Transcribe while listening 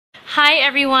Hi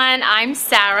everyone, I'm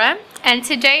Sarah, and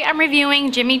today I'm reviewing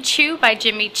Choo by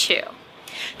Choo.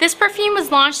 This perfume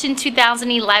was launched in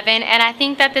 2011, and I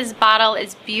think that this bottle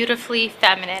is beautifully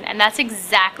feminine, and that's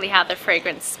exactly how the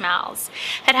fragrance smells.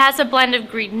 It has a blend of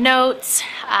green notes,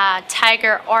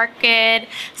 tiger orchid,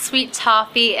 sweet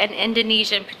toffee, and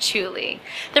Indonesian patchouli.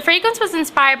 The fragrance was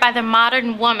inspired by the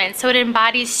modern woman, so it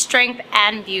embodies strength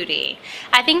and beauty.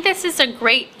 I think this is a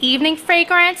great evening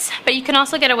fragrance, but you can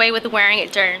also get away with wearing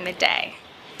it during the day.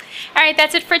 Alright,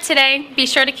 that's it for today. Be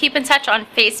sure to keep in touch on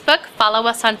Facebook, follow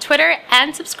us on Twitter,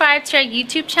 and subscribe to our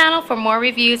YouTube channel for more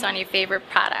reviews on your favorite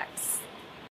products.